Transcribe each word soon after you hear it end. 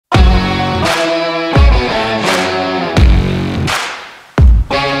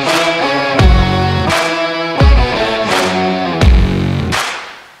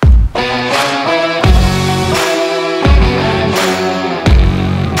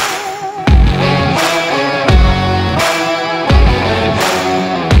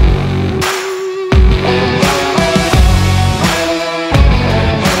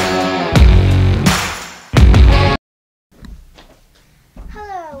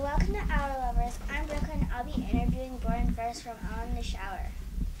Welcome to Owl Lovers. I'm Brooke and I'll be interviewing Borden first from Owl in the Shower.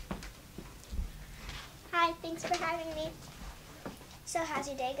 Hi, thanks for having me. So how's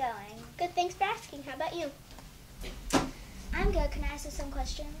your day going? Good, thanks for asking. How about you? I'm good. Can I ask you some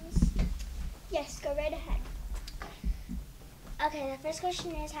questions? Yes, go right ahead. Okay, the first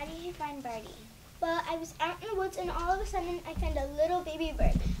question is, how did you find Birdie? Well, I was out in the woods and all of a sudden I found a little baby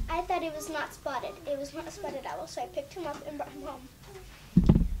bird. I thought it was not spotted. It was not a spotted owl, so I picked him up and brought him home.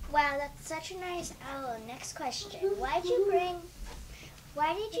 Wow, that's such a nice owl. Next question. Why did you bring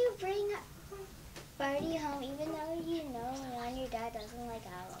Birdie home even though you know Leon, your dad, doesn't like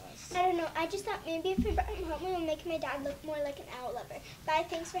owls? I don't know. I just thought maybe if we brought him home, it would make my dad look more like an owl lover. Bye,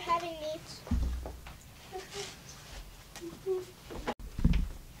 thanks for having me.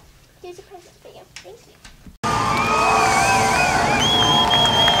 Here's a present for you. Thank you.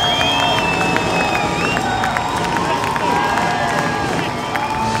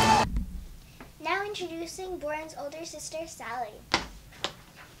 Now introducing Borden's older sister, Sally.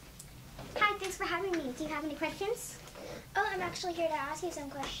 Hi, thanks for having me. Do you have any questions? Oh, I'm actually here to ask you some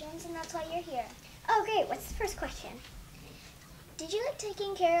questions, and that's why you're here. Oh, great. What's the first question? Did you like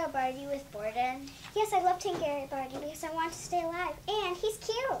taking care of Birdie with Borden? Yes, I love taking care of Birdie because I want to stay alive, and he's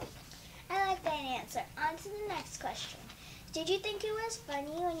cute. I like that answer. On to the next question. Did you think it was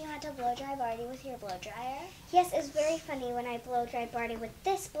funny when you had to blow dry Birdie with your blow dryer? Yes, it's very funny when I blow dry Birdie with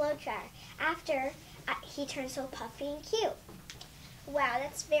this blow dryer. After he turned so puffy and cute. Wow,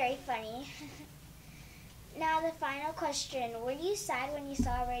 that's very funny. Now the final question. Were you sad when you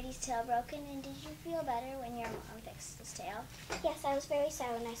saw Birdie's tail broken, and did you feel better when your mom fixed his tail? Yes, I was very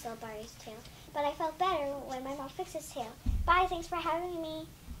sad when I saw Birdie's tail, but I felt better when my mom fixed his tail. Bye, thanks for having me.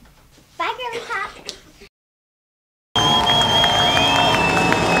 Bye, Girly Pop.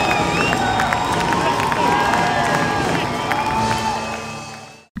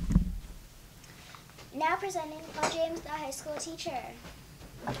 Now presenting Paul James, the high school teacher.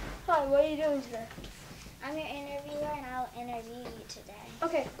 Hi, what are you doing today? I'm your interviewer and I'll interview you today.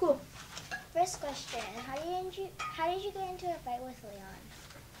 Okay, cool. First question, how did you get into a fight with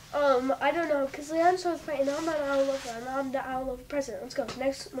Leon? I don't know, because Leon started fighting. I'm not an owl lover. I'm the owl lover president. Let's go.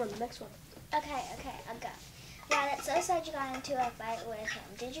 Next one. Okay, I'll go. Wow, that's so sad you got into a fight with him.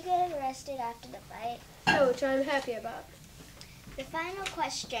 Did you get arrested after the fight? No, which I'm happy about. The final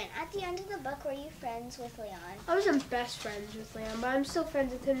question, at the end of the book, were you friends with Leon? I wasn't best friends with Leon, but I'm still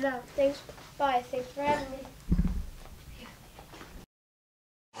friends with him now. Thanks. Bye. Thanks for having me.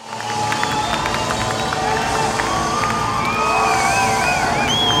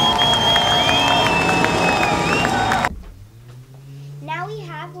 Now we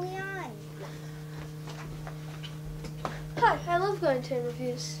have Leon. Hi, I love going to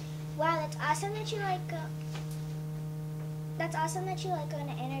interviews. Wow, that's awesome that you like going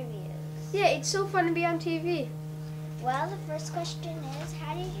to interviews. Yeah, it's so fun to be on TV. Well, the first question is,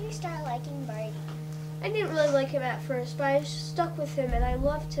 how did you start liking Birdie? I didn't really like him at first, but I stuck with him, and I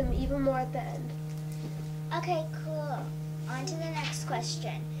loved him even more at the end. Okay, cool. On to the next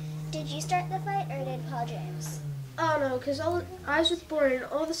question. Did you start the fight or did Paul James? I don't know, because I was with Borden, and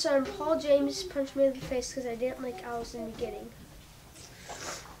all of a sudden Paul James punched me in the face because I didn't like owls in the beginning.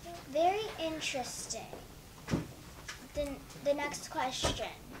 Very interesting. The next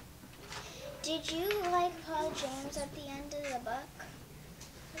question. Did you like Paul James at the end of the book?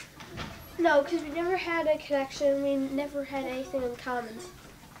 No, because we never had a connection. We never had anything in common.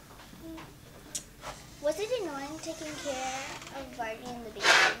 Was it annoying taking care of Birdie in the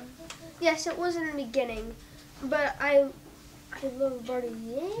beginning? Yes, it was in the beginning, but I love Birdie.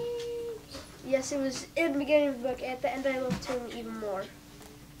 Yes, it was in the beginning of the book. At the end, I loved him even more.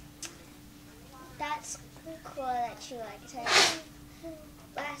 That's cool that you liked him.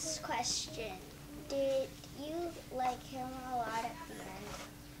 Last question. Did you like him a lot at the end?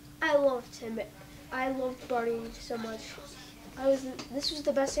 I loved him. I loved Birdie so much. This was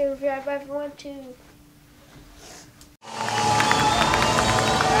the best interview I've ever went to.